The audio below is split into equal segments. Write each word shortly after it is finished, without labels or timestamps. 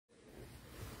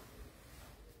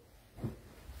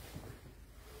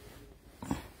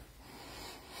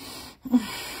Yeah,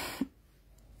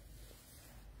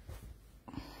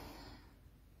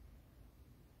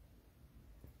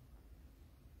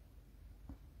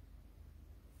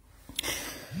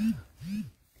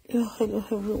 hello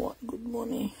everyone. Good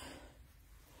morning.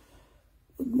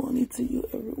 Good morning to you,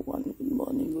 everyone. Good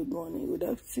morning, good morning, good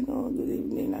afternoon, good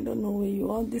evening. I don't know where you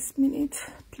are this minute.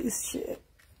 Please share.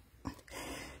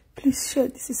 Please share.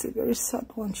 This is a very sad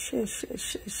one. Share.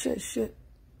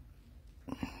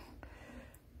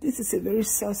 This is a very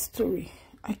sad story.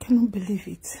 I cannot believe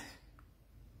it.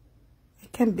 I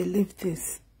can't believe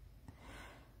this.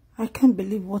 I can't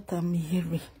believe what I'm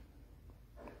hearing.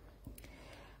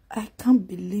 I can't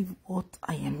believe what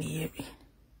I am hearing.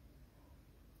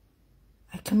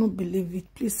 I cannot believe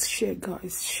it. Please share,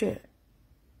 guys. Share.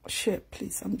 Share,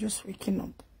 please. I'm just waking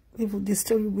up. Even this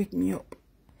story wake me up.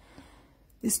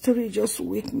 This story just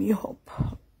wake me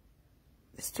up.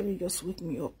 This story just wake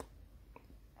me up.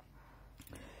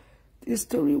 This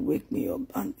story wake me up.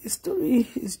 And this story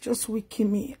is just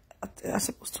waking me. I'm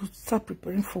supposed to start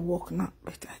preparing for work now,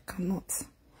 but I cannot.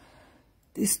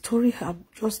 This story have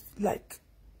just like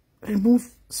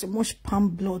remove so much palm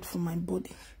blood from my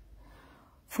body,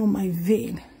 from my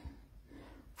vein.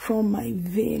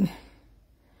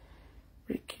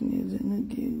 Breaking news in the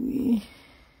day, we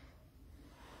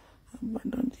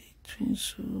abandoned the train,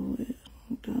 so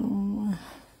don't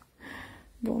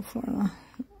follow.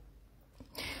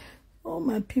 Oh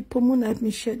my people, when let me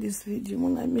share this video.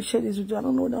 I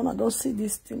don't know that I don't see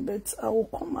this thing, but I will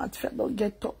come out if I don't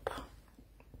get up.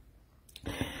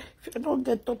 If I don't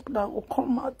get up, I will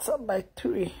come out by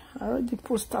 3. I already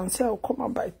post and say I will come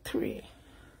out by 3.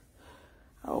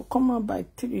 I will come out by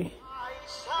 3.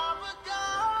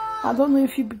 I don't know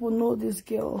if you people know this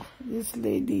girl, this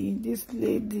lady.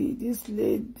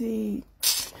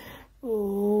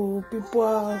 Oh, people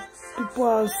are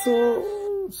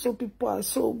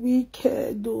so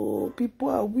wicked, though. People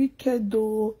are wicked,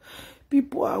 though.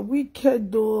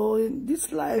 In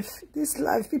this life,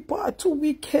 people are too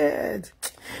wicked.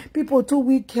 People too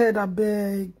wicked, I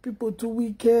beg. People too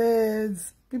wicked,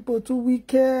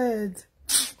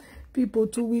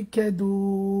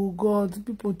 oh God.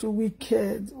 People too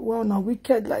wicked. Why not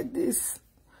wicked like this?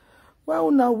 Why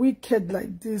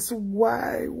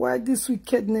this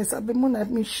wickedness? I beg, Mona, let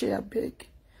me share, I beg.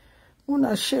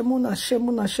 Mona share.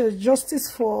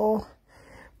 Justice for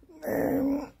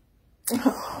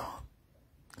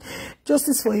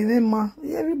justice for Irema.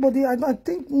 Everybody, I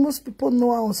think most people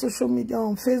know her on social media,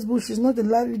 on Facebook. She's not a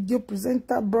live video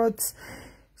presenter, but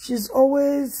she's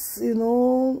always, you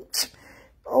know,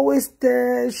 always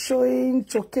there showing,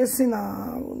 showcasing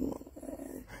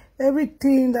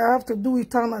everything that have to do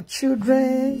with her and her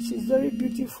children. She's very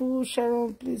beautiful.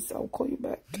 Sharon, please, I'll call you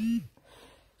back.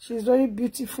 She's very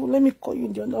beautiful. Let me call you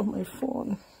in the end of my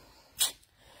phone.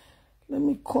 Let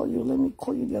me call you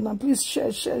the other. Please share.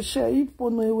 If you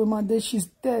know a woman there, she's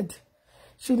dead.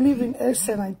 She live in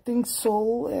Essen, I think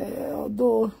so.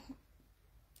 Although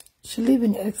she live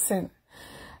in Essen,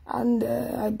 and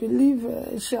I believe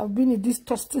she have been in this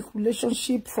toxic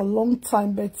relationship for a long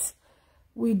time, but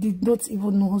we did not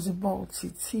even know about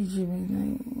it.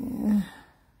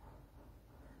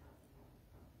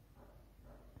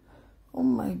 Oh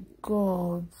my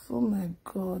God. Why,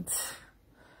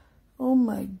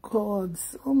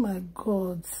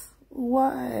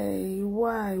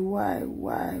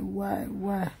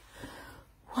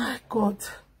 God?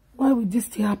 Why would this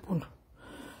thing happen?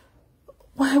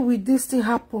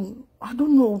 I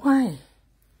don't know why.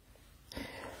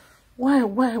 Why?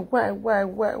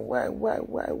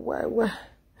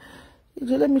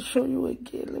 Let me show you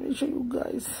again. Let me show you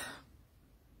guys.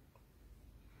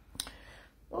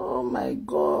 Oh my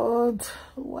God,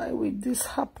 why would this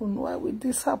happen? Why would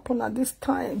this happen at this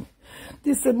time?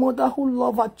 This is a mother who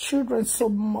loves her children so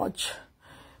much.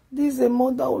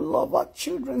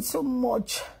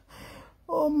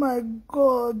 Oh my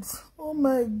God.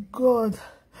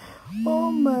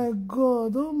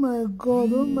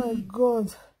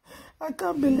 I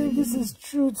can't believe this is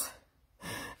truth.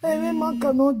 Any man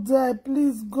cannot die.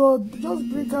 Please, God, just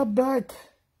bring her back.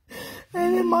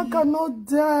 Any man cannot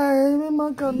die.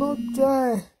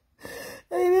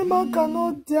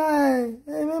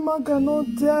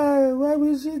 Why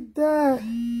will she die?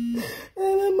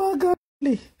 Any man cannot.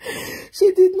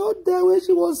 She did not die when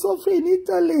she was suffering in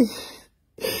Italy.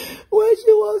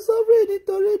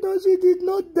 No, she did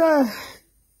not die.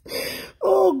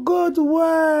 Oh God,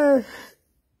 why?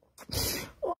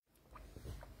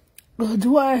 God,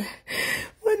 why?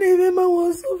 When a woman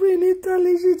was suffering in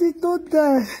Italy, she did not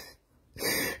die.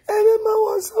 A woman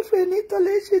was suffering in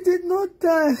Italy, she did not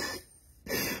die.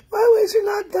 Why Why will she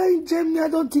not die in Germany? I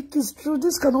don't think it's true.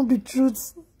 This cannot be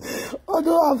truth.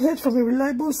 Although I've heard from a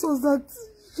reliable source that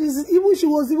she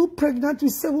was even pregnant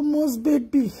with 7 months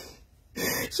baby.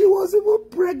 She was even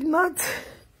pregnant.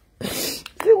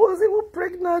 She was even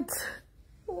pregnant.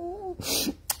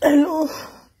 Hello.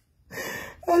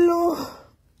 Hello.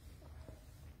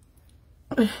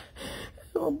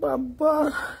 Oh,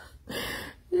 Baba.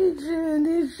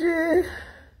 Nije,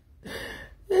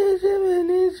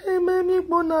 mami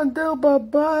bonade,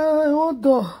 Baba,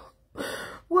 odo.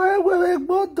 Where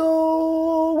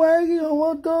bodo, where you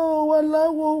wodo,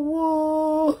 wala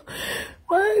wo,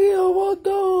 where you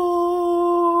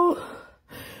wodo.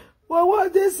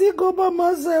 What they see go by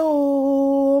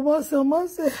myself,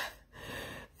 myself.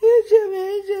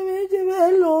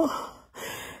 Hello.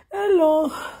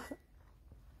 Hello.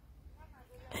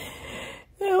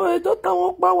 Ewe don't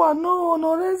want power no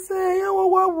let's say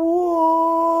Ewe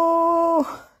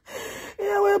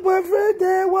boyfriend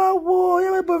de wa wo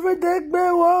Ewe boyfriend de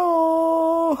gbe wa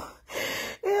o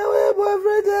Ewe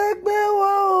boyfriend de gbe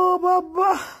wa o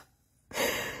baba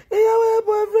Ewe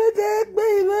boyfriend de gbe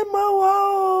iwe ma wa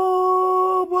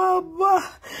o baba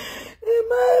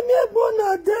Ime mi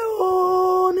bonade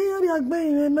o ni ri agbe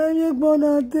iwe mi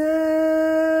bonade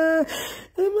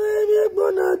Ime mi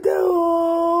bonade o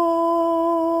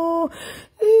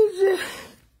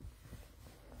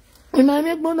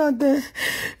Imami bonade,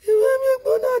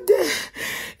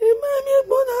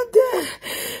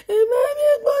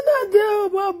 oh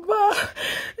Baba,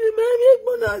 Imami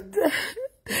bonade.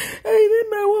 Hey,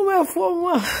 me woman for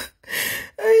one.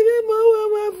 Hey, me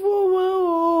woman for one.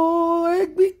 Oh, hey,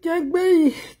 big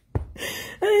baby.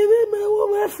 Hey, me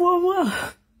woman for one.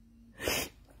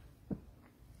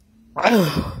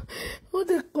 Oh,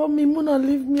 they call me Muna,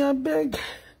 leave me a beg.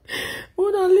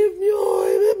 Muna, leave me. Oh,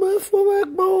 hey, my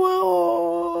phone,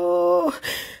 oh.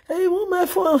 Hey, my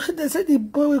phone. They said the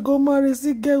boy will go marry,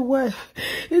 see, get wife.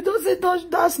 He doesn't touch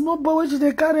that small boy which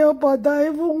they carry up and down.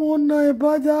 Even one night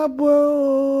about that boy.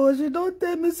 Oh, she don't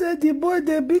tell me, say the boy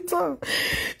they beat her.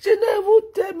 She never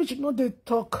tell me, she know they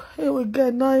talk. Hey, we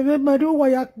get now. Even my real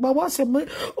wife, but what's your man?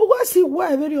 Oh, what's he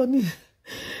wife? Very on it.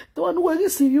 The one who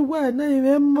see you wear, now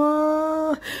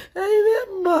remember.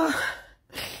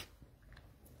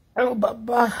 Oh,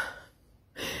 Baba.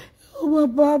 Oh,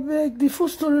 Baba, beg. The full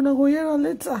story now go hear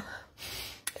later.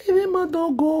 Remember,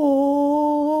 don't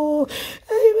go.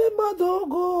 Remember, don't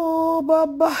go,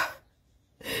 Baba.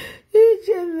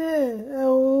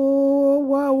 Oh,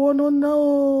 why I wanna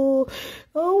know?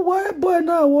 Oh, why boy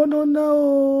now I wanna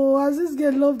know? As this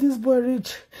girl love this boy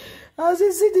rich. As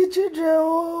you see the children,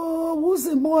 oh, who's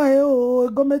the boy? Oh,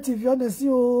 government if you honest,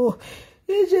 oh,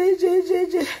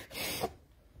 EJ.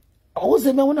 Who's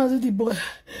the man when I see the boy?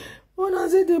 When I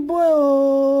see the boy,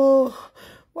 oh,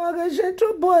 why the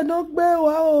gentle boy not bear,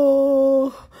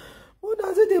 oh, when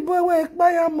I see the boy, where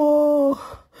by him, oh,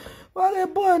 why the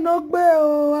boy not bear,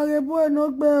 oh, why the boy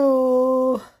not bear,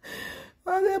 oh,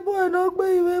 why the boy not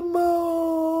bear even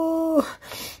more,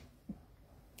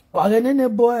 why the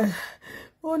boy.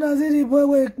 Oh, na see the boy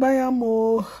wake by him,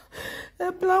 oh.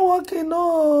 A plan walking,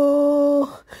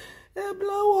 oh. A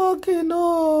plan walking,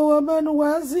 oh. A man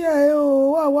was here,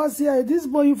 oh. I was here. This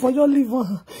boy, you for your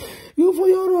liver. You for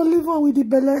your own liver with the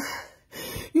belly.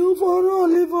 You for your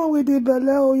own liver with the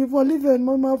belly, oh. You for living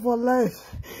mama for life.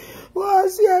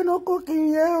 Was here, no cooking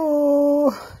here,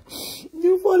 oh.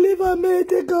 You for liver, may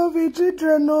take off your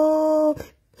children, oh.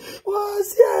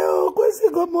 Was here, oh. Kwesi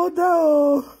go mother,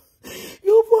 oh.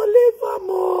 You for live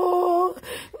more.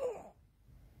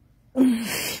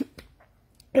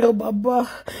 Oh, Baba.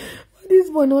 Why this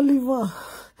boy not live on?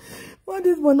 Why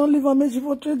this boy not live on? Make you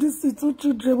for trade this 2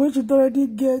 children which you already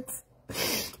get.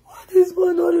 Why this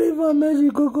boy not live on? Make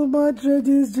you go and trade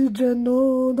these children.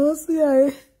 No, don't see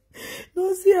I.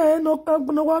 Don't see I. No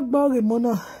walk back the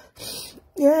money.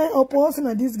 Yeah, opposing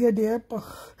at this girl the help.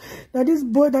 Now this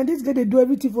boy, they do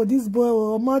everything for this boy.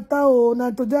 Oh, matter, oh,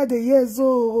 now today the years,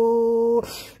 oh,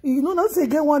 you know, not say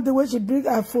again one day when she bring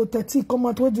iPhone 13 come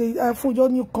out, when the iPhone your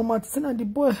new come out, say now the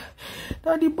boy,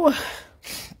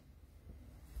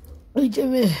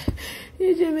 Ijeme,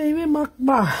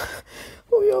 makba,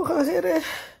 oh, you can get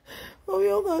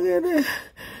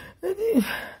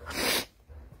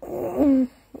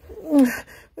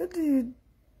it,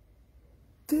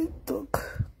 TikTok,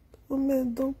 oh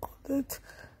man, don't call that.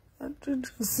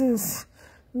 Since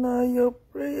now your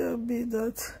prayer be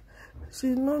that she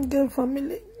not get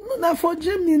family. No, now for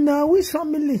Germany now, which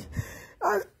family?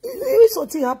 If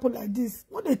something happen like this,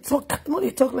 when they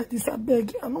talk like this, I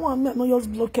beg. I know I'm not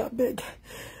just block her, I beg.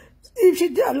 If she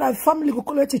did alive, family go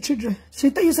collect the children.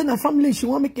 She tell you say na family she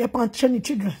want make help and train the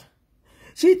children.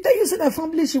 She tell you say that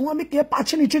family she want make her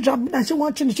patching the children and she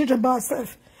want change the children by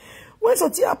herself. When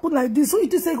something happen like this, so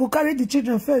you say go carry the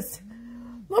children first.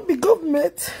 Not be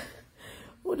government.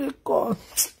 What they call?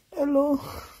 Hello.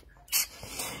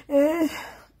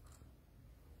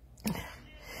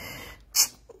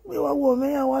 We were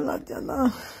women. I want like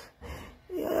that.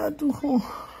 Yeah, do home.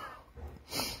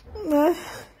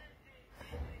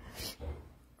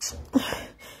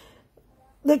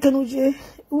 They can uje.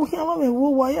 We have a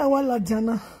why I want like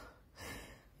Jana.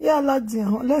 Yeah, like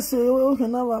Jana. Let's say we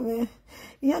can have a me.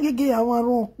 Yeah, get our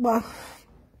rock back.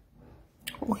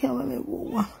 We have a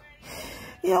woo.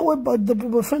 Yeah, what about the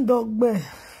boyfriend dog bear?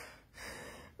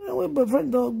 Yeah, what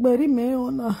boyfriend dog berry me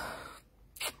on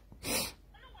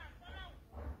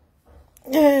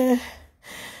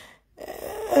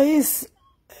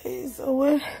is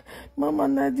away. Mama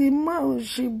Nadi Mao,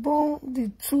 she born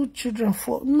the 2 children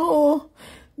for no,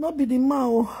 not be the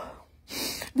Mao.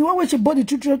 The one where she bought the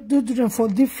 2 children for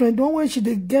different. The one where she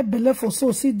did get belly for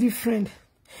so see different.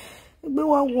 Be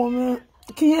one woman.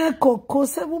 Kiye Coco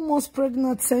 7 months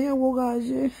pregnant. Say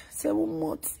wogaje 7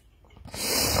 months.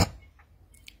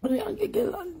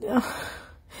 Riangegelandia.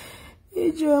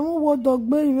 Ije mu wo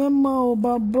dogbe iwe ma o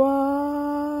baba.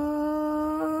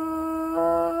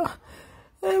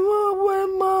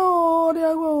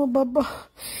 Baba,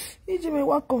 you me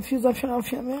what confused after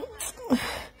me.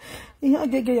 You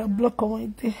get your block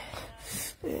community.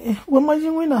 When my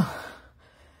winner,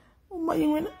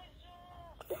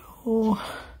 oh,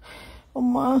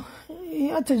 ma, you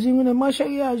had to win a marshal.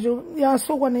 Yeah,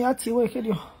 so when you had to work at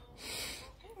you.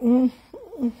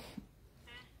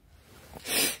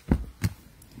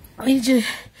 AJ.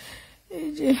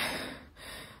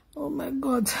 Oh my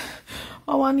God.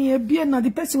 I want to be now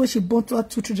the person where she born to her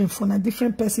 2 children for a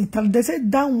different person. They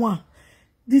said that one.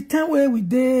 The time where we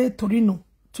did Torino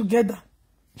together.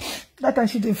 That time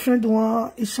she the friend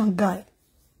one Asian guy.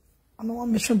 I don't want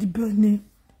to mention the boy name.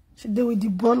 She did with the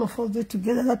ball of us there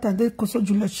together. That time they consult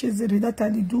Julia Chesere. That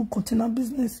time they do container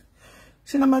business.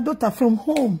 She na my daughter from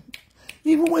home.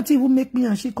 Even what even make me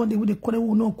and she call they with the quarrel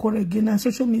will not quarrel again on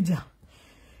social media.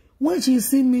 When she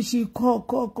see me, she call,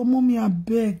 mommy, I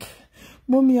beg.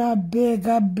 Mommy, I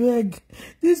beg.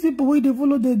 These people, when they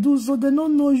follow, they do, so they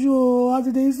don't know you.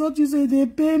 As they insult you, say, they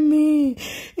pay me.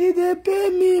 If they pay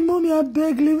me, mommy, I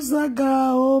beg, leave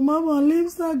Saga. Oh, mama, leave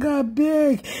Saga,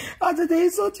 beg. As they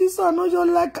insult you, so I know you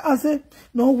like, I say,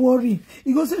 no worry.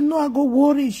 He go say, no, I go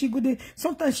worry. She go,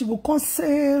 sometimes she will come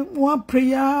say, one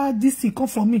prayer, this thing come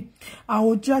for me. I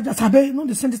will judge, I beg, no,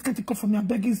 they send this kind of come for me, I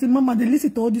beg. He say, mama, they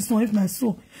listen to all this one, if my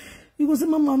soul. He go say,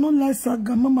 mama, no like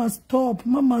Saga. Mama, stop.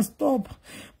 Mama, stop.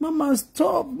 Mama,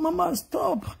 stop. Mama,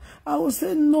 stop. I will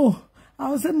say, no. I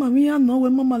will say, Mamiya, no.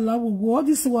 When Mama La will go, all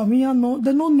this Mamiya, no.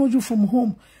 They don't know you from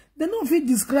home. They don't feel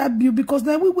describe you because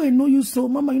they will know you so.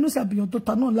 Mama, you know, say, be your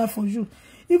daughter, not lie for you.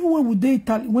 Even when we date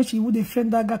Italy, when she would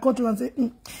defend that guy, come to and say,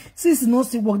 since no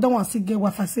see work, that one see get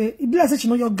wife. I say, it be like say she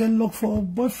know your girl luck for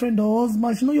boyfriend or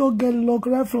husband. She know your girl luck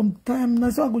right from time.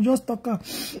 That's why I could just talk her.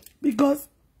 Because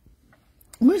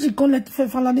when she call let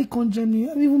Falani come journey,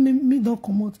 even me don't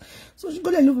come out. So she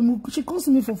go there look me. She calls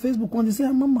me for Facebook when they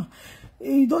say, Mama,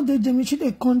 you don't date Jamie. She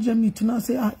dey come journey to now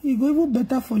say, it go even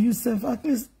better for yourself. At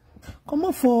least come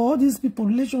out for all these people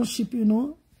relationship, you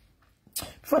know.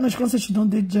 Before she can say she don't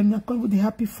date Jamie, I can't be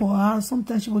happy for her.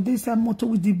 Sometimes she go dey say motor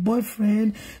with the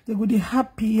boyfriend. They go dey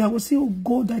happy. I will say, oh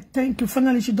God, I thank you.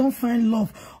 Finally, she don't find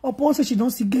love. Or also she don't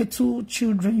see get 2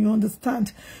 children. You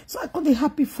understand? So I can't be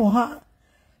happy for her.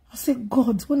 I said,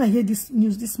 God, when I hear this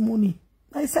news this morning,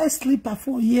 I said, I sleep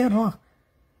for a year.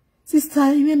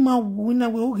 Sister, even my winner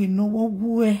will know what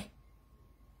way.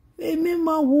 Amen,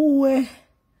 my woo.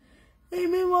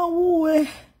 Amen, my woo.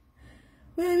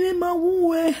 Amen, my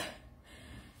woo.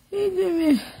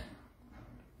 Amen.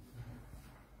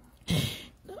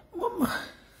 Mama.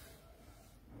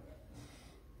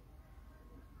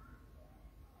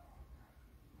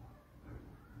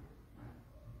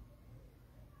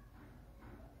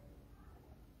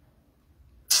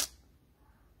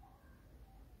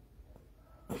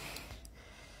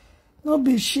 No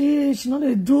be she know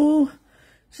they do,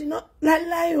 she not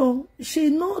lie oh,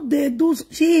 she know they do,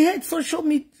 she hates social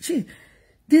media,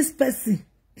 this person,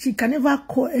 she can never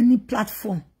call any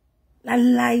platform,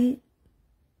 lie,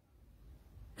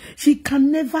 she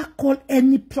can never call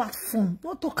any platform,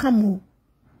 not to come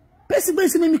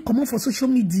person make me come on for social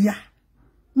media,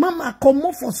 mama come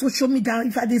on for social media,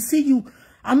 if I dey see you,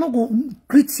 I'm not going to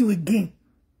greet you again,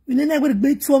 you never going to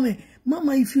greet me,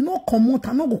 mama if you not come out,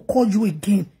 I'm not going to call you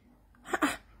again.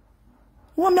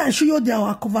 One I show you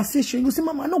our conversation. You say,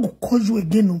 Mama, I'm not gonna call you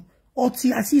again. No. Or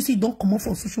till I see you don't come off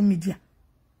on social media.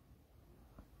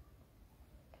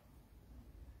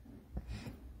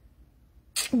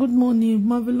 Good morning,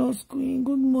 marvelous queen.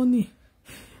 Good morning.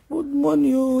 Good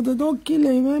morning, oh. They don't kill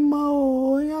him,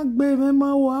 oh. Yagbe,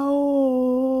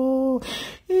 wow.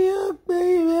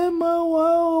 Yagbe,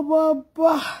 wow,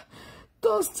 Papa.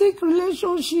 Toxic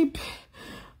relationship.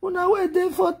 Una we there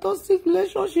for toxic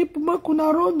relationship. Make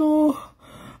una run, oh.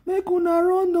 Make una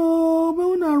run, oh. Make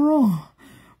una run.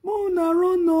 Make una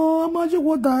run, oh. Imagine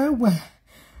what the hell.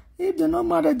 If they not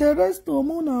marry the rest, oh,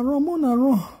 make una run, make una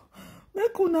run.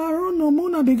 Make una run, no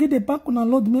una begin the pack una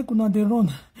load, make una they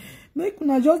run. Make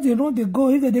una just they run, they go.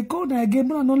 If they call them again,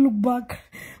 una not look back.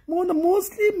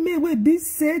 Mostly me will be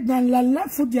said na la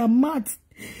for their mat.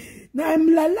 Na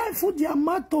la for their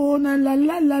mat, oh, na la.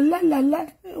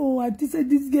 Oh, I just said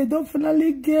this girl don't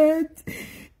finally get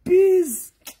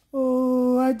peace.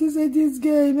 Oh, I just said this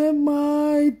girl,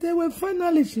 remember, they were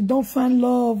finally she don't find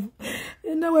love.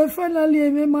 You know, finally,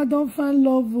 remember, don't find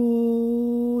love.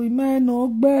 Oh, man,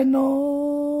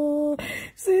 no.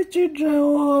 See children,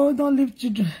 oh, don't leave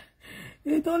children.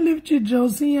 You don't leave children.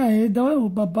 See, I don't, oh,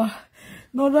 Baba.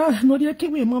 No, they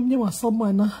keep me, mom, you want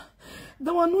someone now.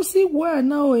 Don't want to see where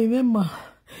now, remember.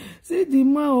 See the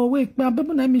man, oh, wait, but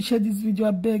let me share this video,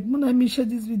 I beg. Let me share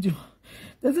this video.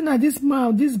 Doesn't that this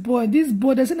man, this boy,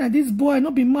 doesn't that this boy,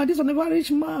 not be mad, this will never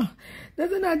reach man.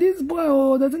 Doesn't that this boy,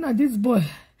 oh, doesn't that this boy.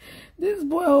 This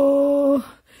boy, oh,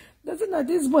 doesn't that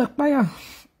this boy, fire.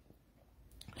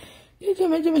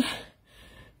 Ijeme.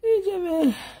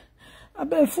 I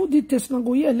bet food details now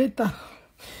go here later.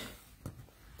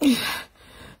 See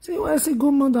why I say go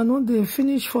more than all they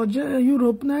finish for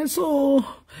Europe. That's so.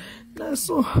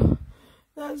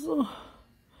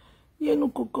 You know,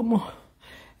 come.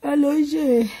 Hello,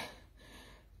 Ije.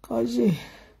 Kaje,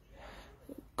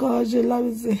 la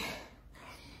vie.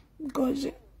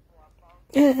 Kaje.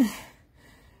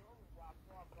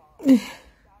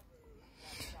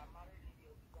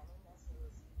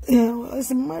 Yeah, I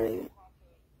was married.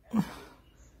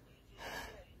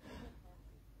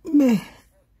 Mais,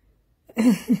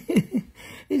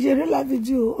 j'ai la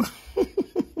vidéo.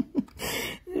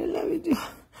 J'ai la vidéo.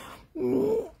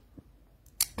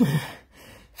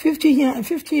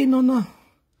 50, non.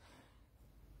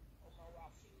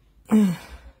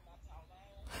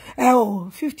 Oh,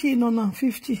 50, non,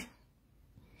 50.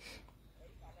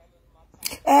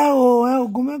 Oh,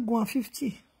 go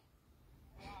 50.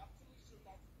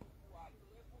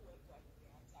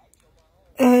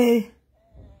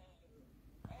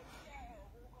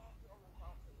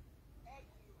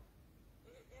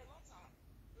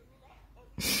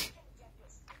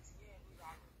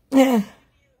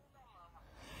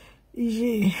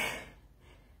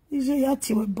 Ije ya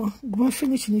tiwe bon. Go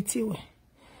finish ni tiwe.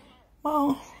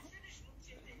 Wow.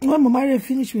 When Mama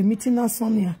finish with meeting now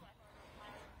Sonia.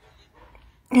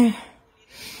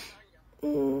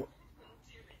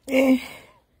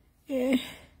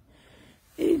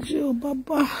 Ije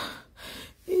Baba.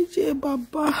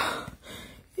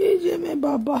 Ije me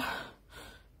Baba.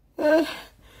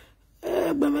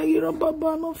 Bemegiro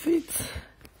Baba no fit.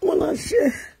 Mona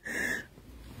share.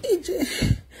 Ije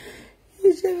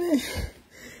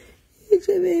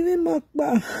me makba.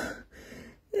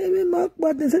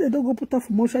 They said they don't go put her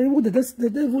for motion. They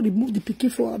don't remove the pikin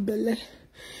for her belly.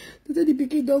 They said the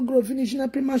pikin don't grow finish in a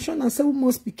premature and 7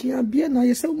 months pikin. And bien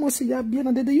now, 7 months ya bien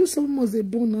and they use 7 months they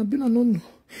born and bien no.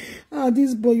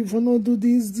 This boy you for not do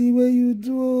this the way you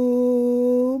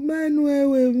do. Man,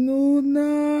 we no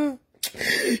na.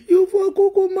 You for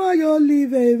kukuma your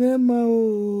live, remember.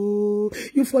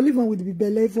 You for living with the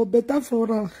belly for better for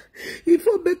her. It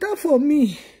for better for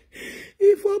me.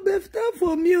 It for better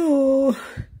for me, oh.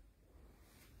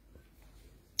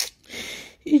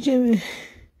 Ijeme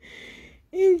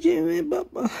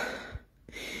Baba.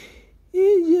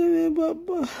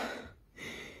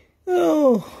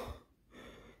 Oh,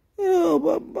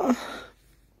 Baba.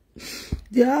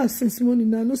 They are since morning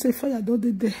now. No say fire don't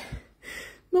they there.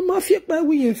 No mafia by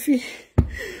we and fear.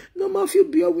 No mafia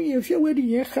be we and fear where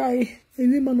the high.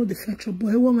 Any man of the factory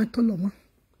boy. What my toloma.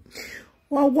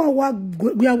 What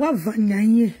we are what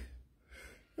vanya.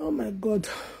 Oh my God.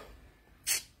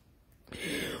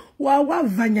 What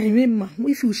vanya remember?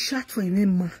 If you shout for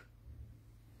remember.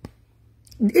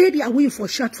 The area where you for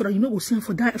shout for you know go send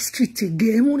for that street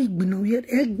again. Oh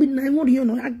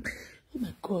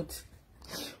my God.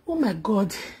 Oh my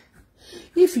God.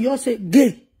 If you all say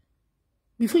gay,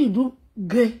 before you do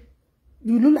gay,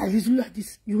 you look like this,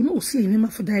 you know see remember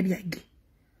for that area gay.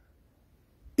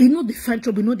 You know the fight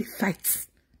trouble, you know the fight.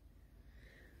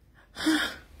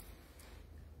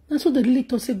 That's what the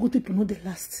little say good people know the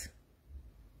last.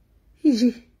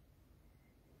 Easy.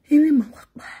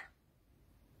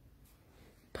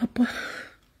 Papa.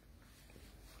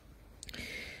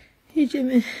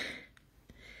 Ijeme.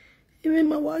 Even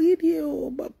my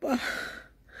wagidio, Papa.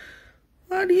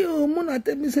 Wagidio, Mona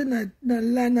tell me say na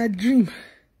dream.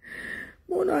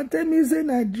 Mona tell me say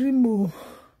na dream, oh.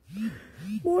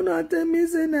 Mona tell me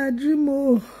say na dream,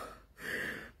 oh.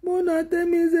 Mona tell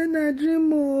me say na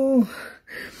dream, oh.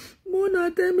 Mona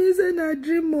tell me say na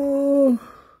dream, oh.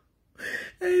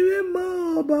 Hey,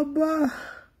 ma, Baba.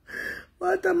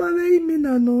 What am I mean,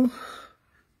 no?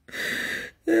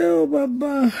 Oh,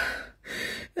 Baba.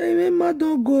 Hey, ma,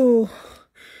 don't go.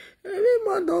 Hey,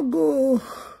 ma, don't go.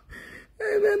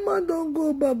 Hey, ma, don't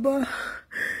go, Baba.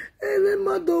 Hey,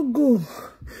 ma, don't go.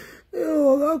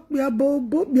 Oh,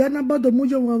 kpia na bado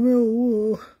mujo mame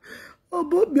o. Oh,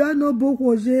 kpia no bo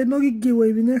koje no give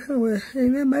we bi na we.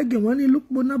 Hey, ma ge wani look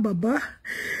bona, Baba.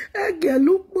 Ege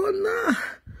look bona.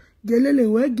 Gelele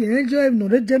we ge enjoy no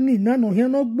re jemi na no here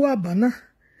no gbo abana.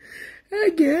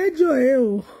 Ege enjoy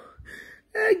o.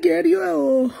 Ege rio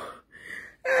o.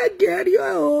 Ege rio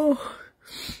o.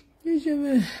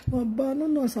 Ijeme Baba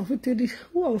no sa futedi.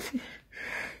 Wo fi.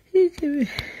 Ijeme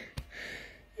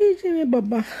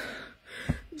Baba.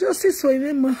 Justice for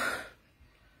him, ma.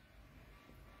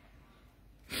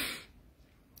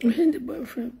 When the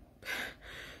boyfriend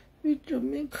with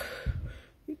Jamaica,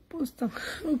 we post them.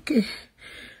 Okay.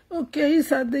 Okay, he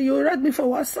said you write me for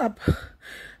WhatsApp.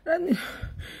 Write me.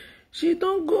 She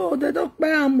don't go. They don't buy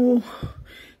ammo.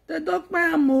 They don't buy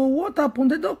ammo. What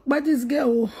happened? They don't buy this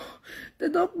girl. They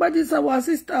don't buy this our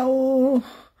sister. Oh.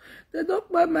 They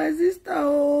don't buy my sister.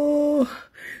 Oh.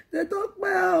 They don't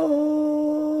buy.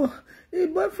 Oh. His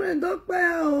boyfriend don't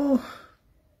buy. Oh.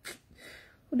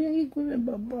 What do you go with,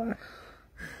 Baba?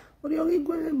 What do you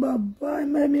go with, Baba? I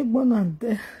might be born on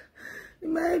there. I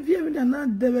might be able to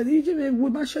not there, but you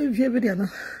will show you everything.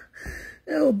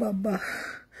 Oh, Baba.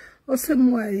 Ose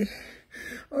moi,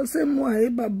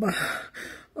 Baba.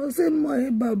 Ose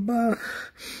moi, Baba.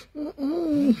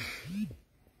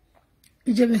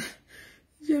 Ijeme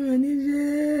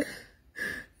nije.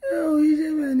 Oh,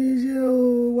 Ijeme nije.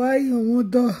 Oh, why you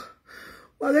want do?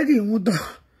 Why you want do?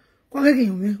 Why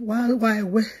you want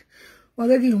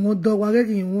do?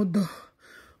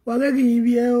 Why you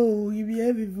be oh, you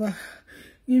be viva.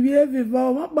 You be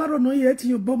viva. What baro no yet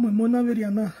you bomb my mona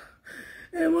veriana.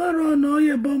 Emaro no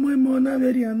ye bomb my mona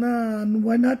veriana.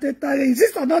 When I tell you, is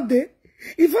this not there?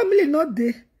 If family not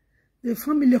there, the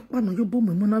family of no you bomb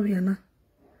my mona veriana.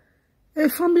 A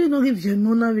family no give you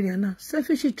mona veriana.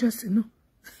 Selfish interest, no.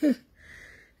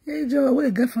 Hey, Joe,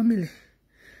 we get family.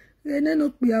 They no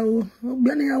kpia o.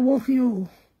 Obiana ya walk you.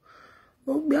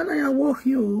 Obiana ya walk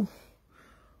you.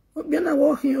 Obiana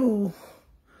walk you.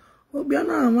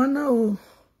 Obiana amana o.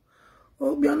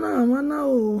 Obiana amana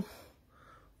o.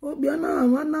 Obiana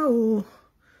amana o.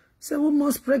 7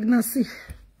 months pregnancy.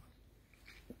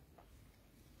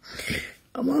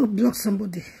 I want to block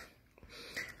somebody.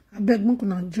 I beg me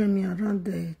to join me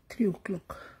around 3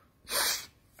 o'clock.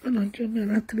 When I join me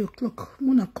around 3 o'clock,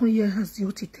 when I come here has the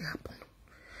OTT happen.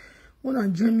 When I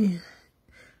join me,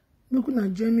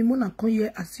 when I come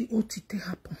here as the OTT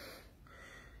happen.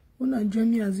 When I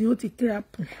join me as the OTT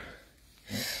happen.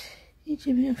 Each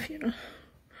of you feel.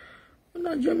 When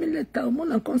I join me later,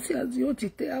 when I come see as the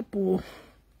OTT happen.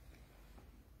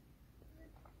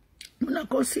 When I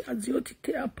come see as the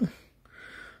OTT happen.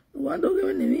 No one don't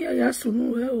give me a yes or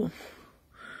no well.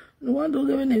 No one don't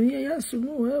give me a yes or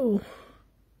no well.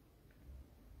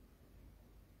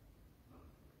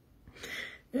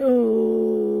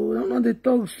 Oh, I'm not the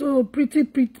talk. So pretty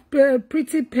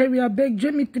Perry, I beg.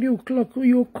 Jamie 3 o'clock.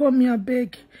 You call me, I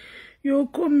beg. You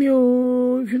call me.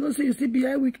 Oh, if you don't say you see be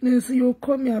eyewitness, you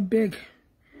call me, I beg.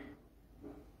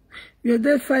 We are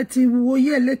there fighting. Oh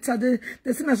yeah, later the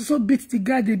thing has also beat the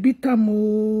guy. They beat him.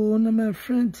 Oh, no, my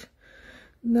friend.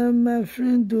 No, my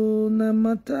friend. Oh, no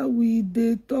matter we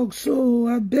they talk. So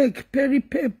I beg,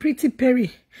 pretty Perry.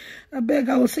 I beg.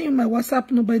 I will send you my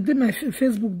WhatsApp number. I did my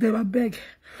Facebook there. I beg.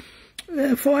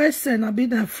 For SN, I be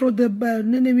that fraud the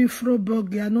name fraud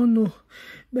bug. I don't know,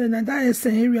 but now that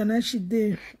SN area now she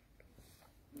did.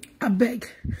 I beg.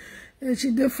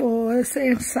 She did for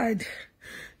SN side.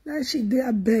 Now she did.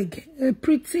 I beg.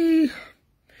 Pretty.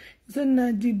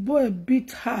 Then the boy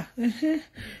beat her.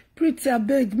 Pretty. I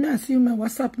beg. Me I see my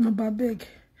WhatsApp number. I beg.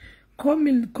 Call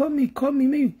me.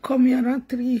 May you call me around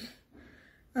 3.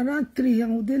 Around 3. I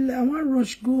want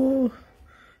rush go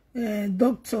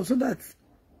doctor so that.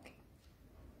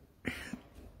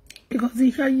 Because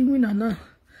he can't win now.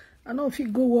 I know if he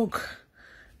go work.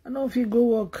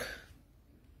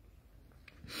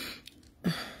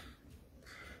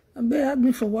 I beg, add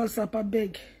me for WhatsApp, I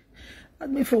beg. Add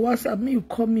me for WhatsApp, may you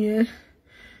call me, eh?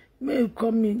 May you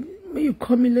call me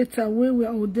later when we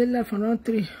are on day life around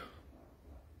 3.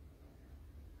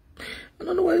 I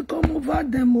don't know where it come over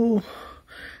them, oh.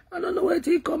 I don't know where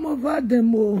it come over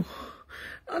them, oh.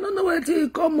 I don't know where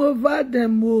it come over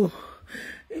them, oh.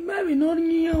 It may be not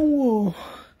near, oh.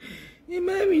 It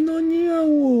may be not near,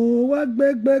 oh. What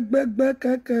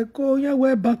back, go, ya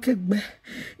wear bucket,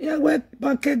 ya wear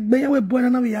bucket, ya wear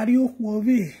banana, yario,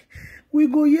 wove. We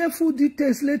go hear full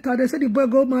details later. They said the boy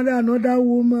go marry another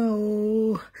woman,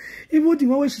 oh. Even the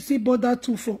one where she see border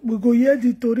too from, we go hear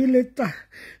the story later.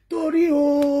 Tori,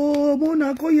 oh,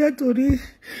 Mona go here, Tori.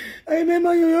 I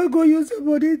remember you go use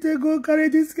somebody to go carry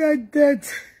this guy dead.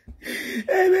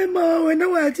 I remember when I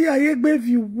was here, I gave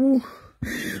you woo.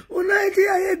 When I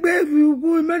gave you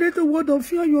woo, I made it a word of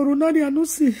fear, you're Runani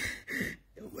Anusi.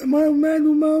 My man,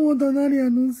 who man, want Runani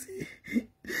Anusi.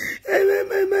 I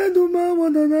remember, man, who man,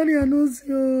 want Runani Anusi.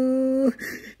 Oh,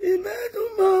 man,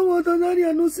 who man, want Runani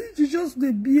Anusi. She just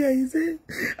the beer. He said,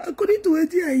 according to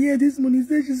what I hear this morning,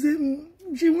 she said,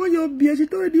 she want your beer. She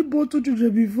already bought 2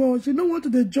 children before. She don't want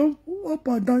to jump up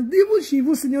and down. Even she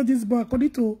even senior this boy, according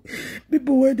to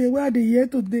people where they here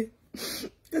today.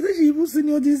 They say she even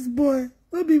senior this boy.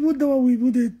 Some people don't want we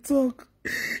they talk.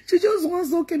 She just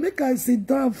wants okay, make her sit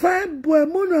down. Fine boy,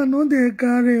 Mona no they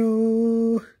carry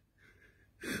oh.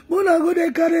 Mona go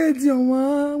they carry it your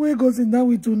man. We go sit down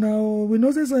with you now. We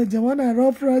know say so Jamana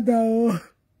rough rather oh.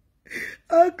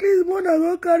 At least Mona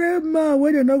go carry man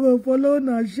when they not go follow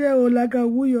na share or like a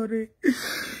wuyore.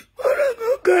 Mona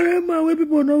go carry man when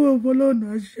people not go follow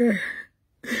na share.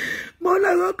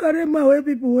 Mona go carry man when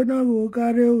people will not go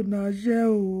carry na share.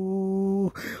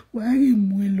 Oh, why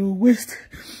him will waste?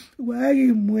 Why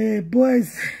him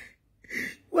boys?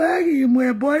 Why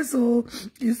him boys? So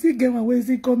you see, game away.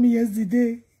 See, come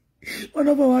yesterday. One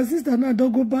of our sisters now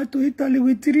don't go back to Italy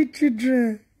with 3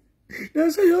 children.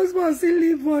 That's why your husband still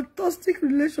live for a toxic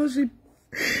relationship.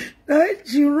 That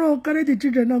she run, carry the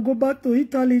children and go back to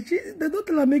Italy. They don't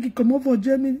tell her make it come up for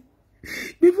Germany.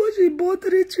 Before she bought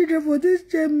 3 children for this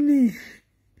Germany.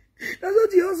 That's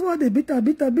what the husband they beat her.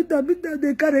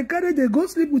 They carry, they go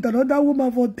sleep with another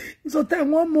woman for so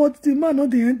time 1 month. The man not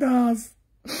the enter house.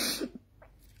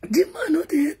 The man not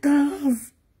the enter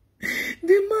house.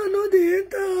 The man not the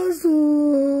enter house.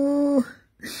 Oh.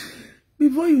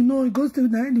 Before you know, it goes to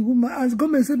the woman as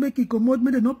government say make it come out,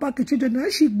 make them not pack the children. Now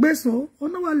she beso.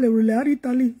 On a le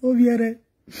Italy over here.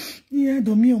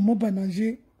 Do me on mo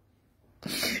banaje.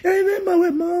 I remember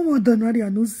when mama done ready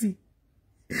and see.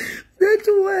 They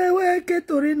too where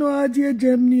Torino adie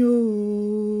Germany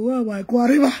oh. Wa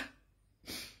kwariva.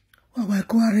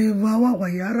 Wa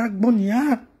yarak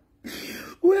bonia.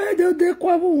 Where do they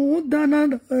kwabu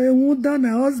dana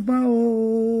husband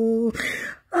oh.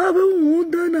 Abe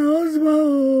wunda na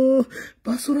husband,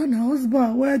 basura na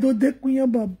husband. Where do they kunya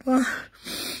baba?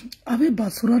 Abe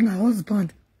basura na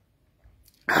husband.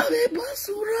 Abe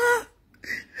basura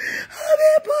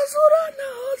na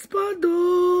husband.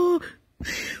 Oh,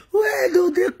 where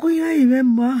do they kunya even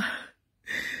ma?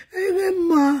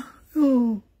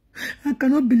 Oh, I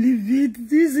cannot believe it.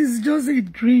 This is just a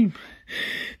dream.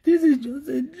 This is just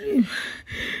a dream.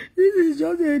 This is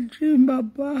just a dream,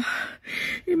 Baba.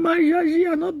 Imagine,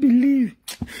 I not believe.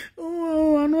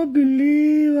 Oh, I not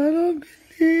believe. I don't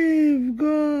believe,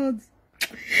 God.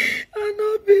 I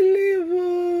don't believe.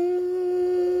 Oh,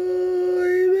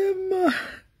 remember.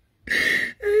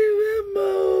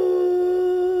 Oh,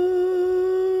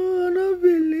 I don't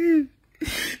believe.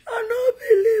 I don't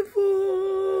believe.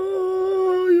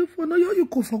 Oh, you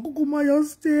go for Kukuma, you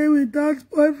stay with that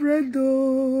boyfriend.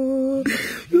 Oh,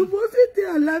 you wasn't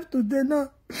there alive today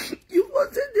now. You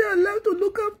wasn't there alive to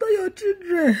look after your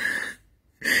children.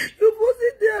 You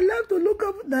wasn't there alive to look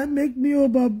after that. Make me oh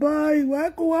Baba. Why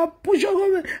go up push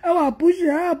over? I will push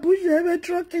every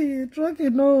trucking.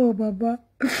 No, Baba.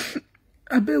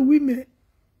 I bet women.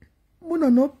 Mona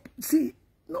no see.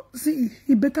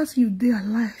 It better see you there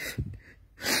alive.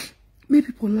 Make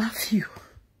people laugh you.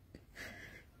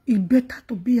 It's better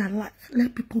to be alive.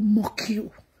 Let people mock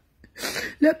you.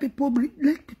 Let people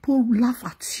laugh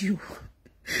at you.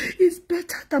 It's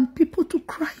better than people to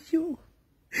cry you.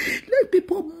 Let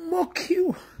people mock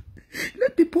you.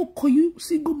 Let people call you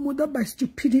single mother by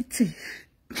stupidity.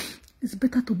 It's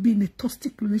better to be in a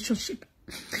toxic relationship.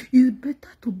 It's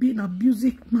better to be in an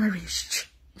abusive marriage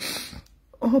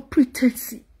or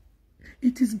pretense.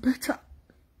 It is better.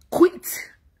 Quit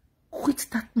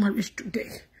that marriage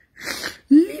today.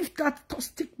 Leave that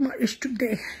toxic marriage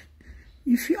today.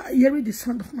 If you are hearing the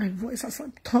sound of my voice as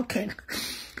I'm talking,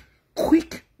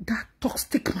 quit that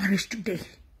toxic marriage today.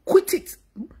 Quit it.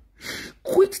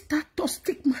 Quit that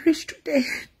toxic marriage today.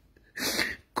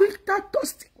 Quit that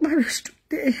toxic marriage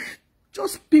today.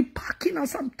 Just be packing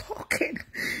as I'm talking.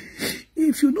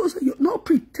 If you know, so you're not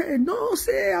pretend.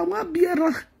 say I want beer,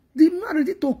 the man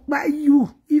ready to buy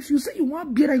you. If you say you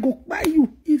want beer, I go buy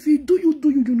you. If you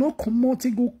do not come out,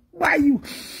 he go buy you.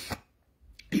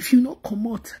 If you not come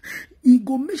out, he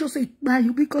go make sure say buy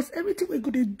you, because everything we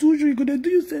gonna do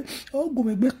you say, oh go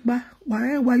me back ba.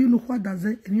 Why you know what does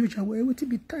it? And you just wait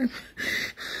be time.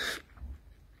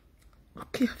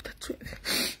 Okay, after 12.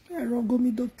 I don't go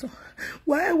me doctor.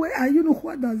 Why are you know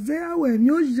what does it? When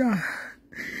you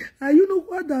are you know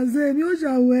what does it?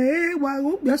 You why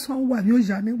go be someone you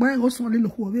why go so little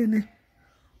who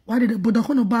why did the Buddha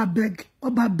beg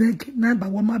or beg nine by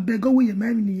one my beg away your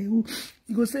man you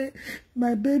go say,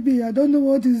 my baby, I don't know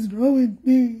what is wrong with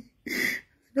me. I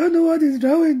don't know what is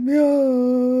wrong with me.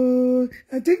 Oh,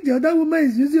 I think the other woman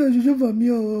is using your juju for me.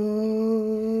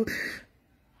 Oh,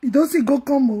 you don't see go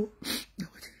come. Oh,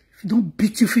 if you don't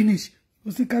beat you finish,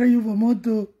 you see carry you for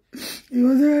moto. You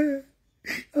will say,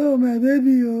 oh my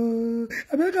baby, oh,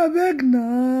 I beg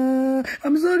nah.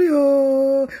 I'm sorry,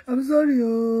 oh, I'm sorry,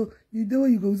 oh. The day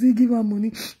when you go see give her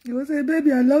money, you will say,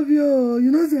 baby, I love you. Oh.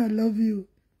 You know say I love you.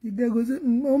 The day go say,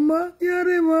 Mama,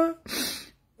 yarema.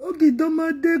 Okay, don't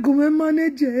matter, go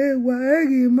manage. Why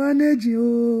you manage?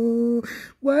 Oh,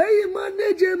 why you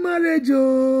manage marriage?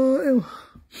 Oh,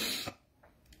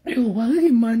 why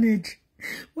you manage?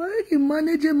 Why you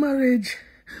manage marriage?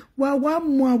 Wa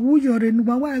mo awuyore nu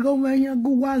wa go wanya go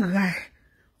wa gai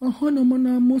ohono mo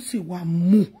na mo si wa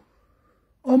mu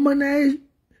o mo na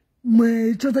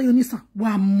me chota yonisa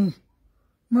wa mu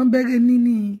ma bege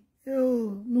nini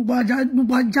yo nu ba ja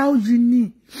oji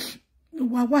ni nu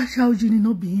wa sha oji ni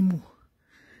no be him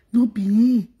no be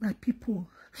him, my people,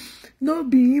 no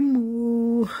be him.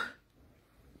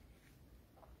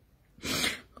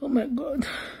 Oh my God,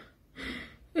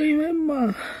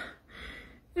 remember.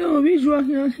 Yo, we join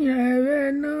here,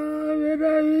 no,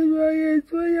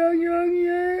 it's oh,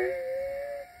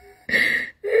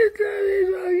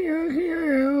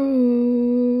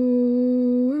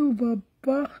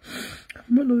 Papa,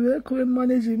 I'm going to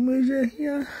manage measure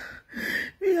here.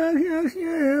 We are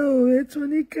here, oh, it's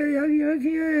only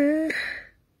here.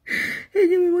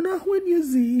 And you will not win, you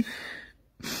see.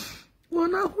 Will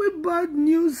not win bad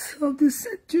news of the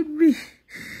century.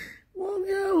 Oh,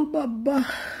 yeah, Baba.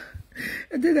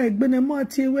 I think I've been a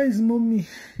marty. Where's mommy?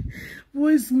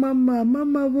 Where's mama?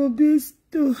 Mama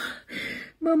Vobisto.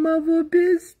 Mama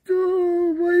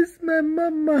Vobisto. Where's my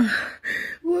mama?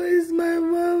 Where's my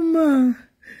mama?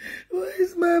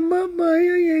 Where's my mama?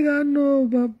 You know,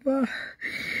 Papa.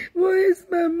 Where's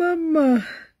my mama?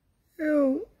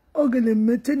 Oh, gonna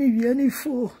meet any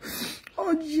fool.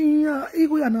 Oh, Gina,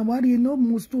 Ego Yanamari, no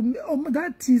most to me. Oh,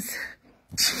 that is.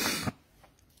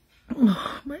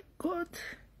 Oh, my God.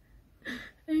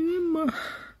 I remember.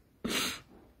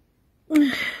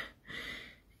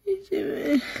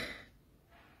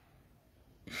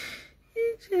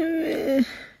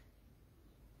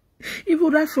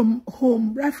 Even right from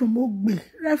home, right from Ogbe,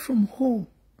 right from home,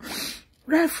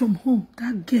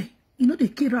 that girl, you know the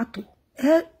Kirato.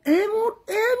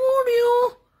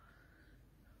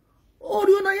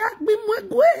 Orio na yak bi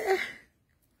mwegwe.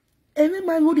 Every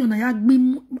man orio na yak bi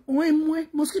mwe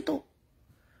mosquito.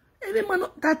 Every man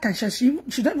that time she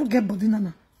don't get body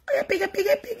nana. Pige.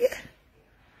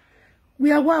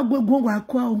 We are wa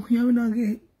kwa you know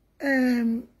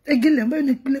again when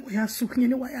you play we are so you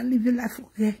know why I live a life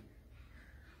okay.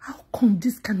 How come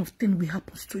this kind of thing will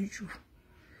happen to you?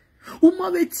 Uma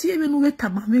we tie we no we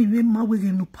tamame we ma we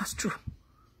no pastor.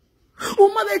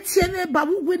 Uma we tie ne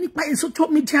babu we ni pa so to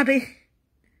me jare.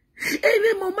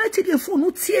 Every moment the phone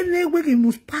no tie ne we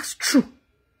no pastor.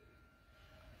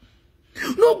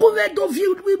 No go we do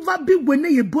view we va be when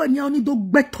ye bo nya oni do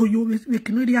gbeto yo we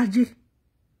kino ri aje.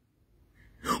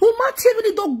 Uma tie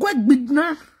we do gwa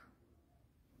gbidna.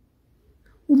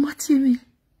 Uma tie we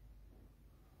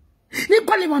ni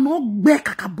kwale wa no gbe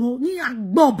kakabo ni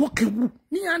agbo bokewu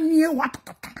ni anie wa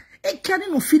tata e kani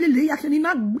no file le ya kani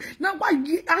na wa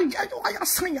ya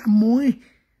san ya mo e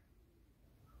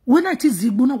when it is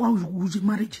igbo na wa uji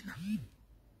marriage na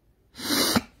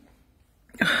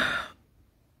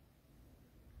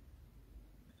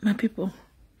my people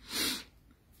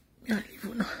ya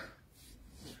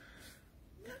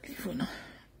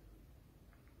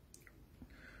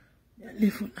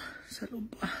live on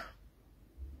saloba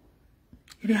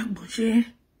il y a bouger,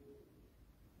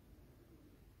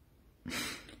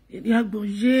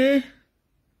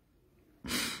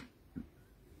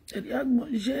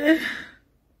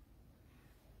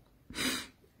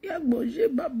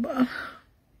 baba.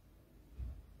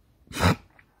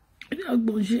 Il y a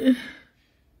bouger.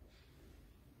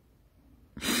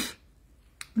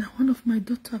 Now one of my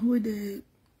daughter with the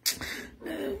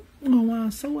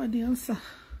so what the answer.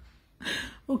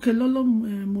 Okay, Lolo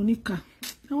Monica.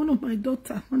 One of my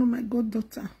goddaughter.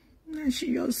 And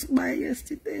she just buy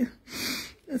yesterday.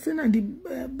 I said that the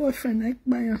boyfriend I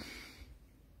buy her.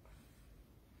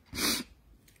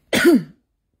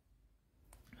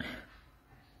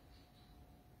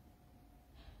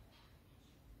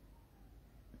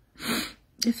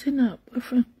 They say na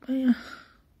boyfriend Maya.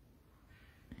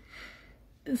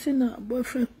 They say na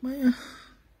boyfriend Maya.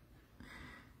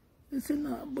 They say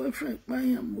na boyfriend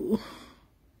Maya mo.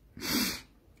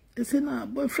 They say na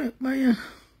boyfriend Maya.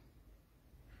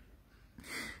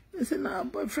 They say na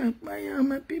boyfriend Maya,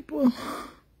 my people.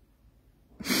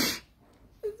 They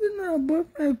say na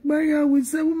boyfriend Maya with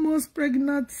 7 months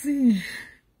pregnancy.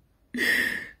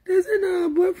 They say na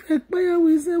boyfriend Maya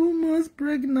with 7 months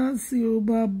pregnancy. Oh,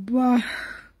 Baba.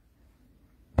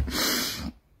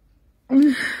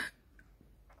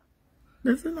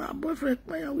 They say na boyfriend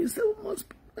Maya with 7 months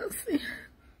pregnancy.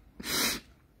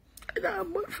 Na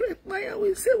boyfriend Maya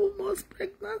with 7 months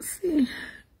pregnancy.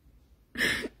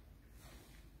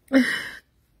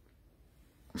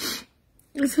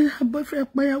 They say na boyfriend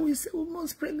Maya with 7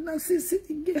 months pregnancy.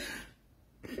 Sitting there.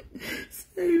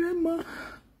 Say, remember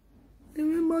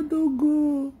don't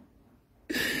go.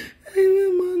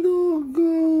 Remember don't go.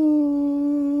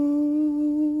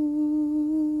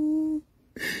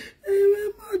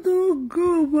 Don't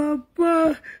go,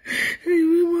 Papa.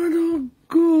 Remember don't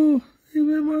go.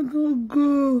 Remember don't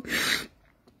go.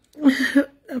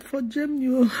 For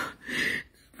Germany,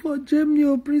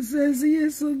 princess.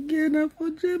 Yes, again. For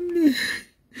Germany.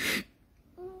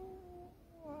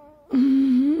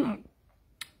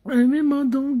 Remember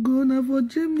don't go. Now for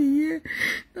Germany, yeah.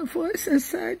 Now for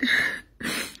exercise.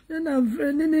 Then I've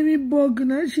enemy bug.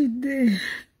 Now she there.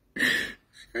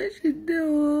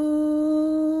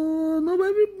 Oh, no,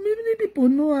 many people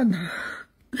know her.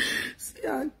 See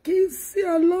our kids, see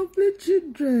our lovely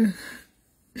children.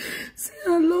 See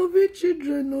our lovely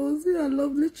children, oh, see our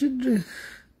lovely children.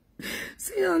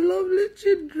 See our lovely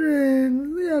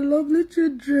children. See our lovely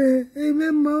children. Hey,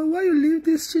 Mama, why you leave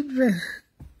these children?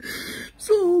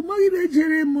 So, my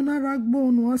baby Mona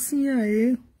Ragbon was here,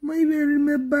 eh? My baby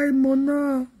remember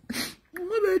Mona.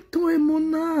 My baby toy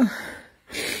Mona.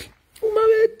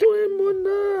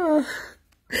 Mona.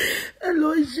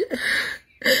 Hello, Mona.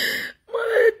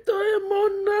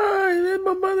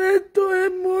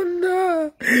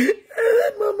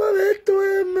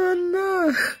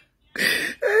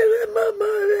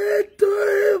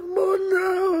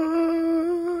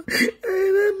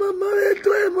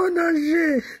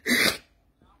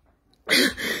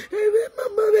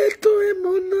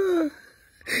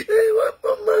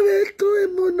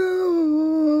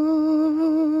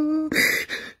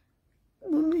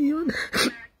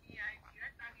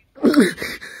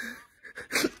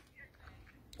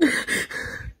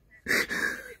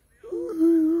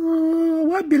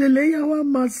 Bileleya wa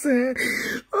mase.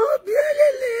 Oh,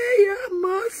 bileleya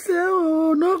mase.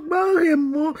 Oh, no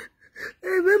baremo.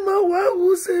 Ebe ma wa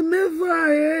use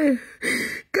meva e.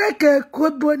 Keke ko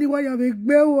boni wa ya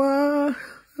begbe wa.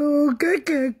 Oh,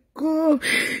 keke ko.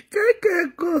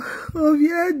 Oh,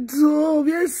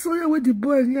 vie so ya we di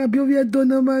boy ni abi o vie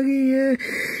dona Marie.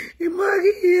 I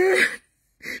Marie.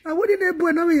 I wouldn't have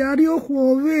been a yard of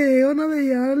way, on a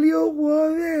yard of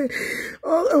way.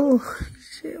 Oh,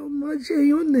 she much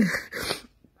you know.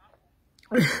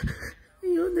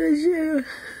 You know, she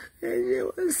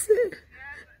was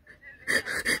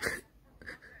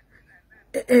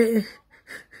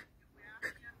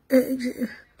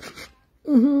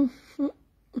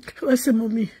what's the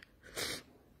mommy?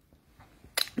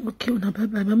 Okay, no, bye.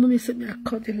 My mommy said me I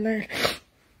called the line.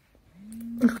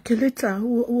 Okay, later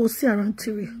we'll see around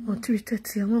 3 or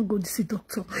 3:30. I'm gonna go to see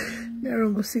doctor. Then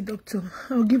I'll go see doctor.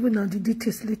 I'll give you now the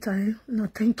details later. Eh? No,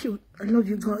 thank you. I love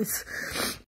you guys.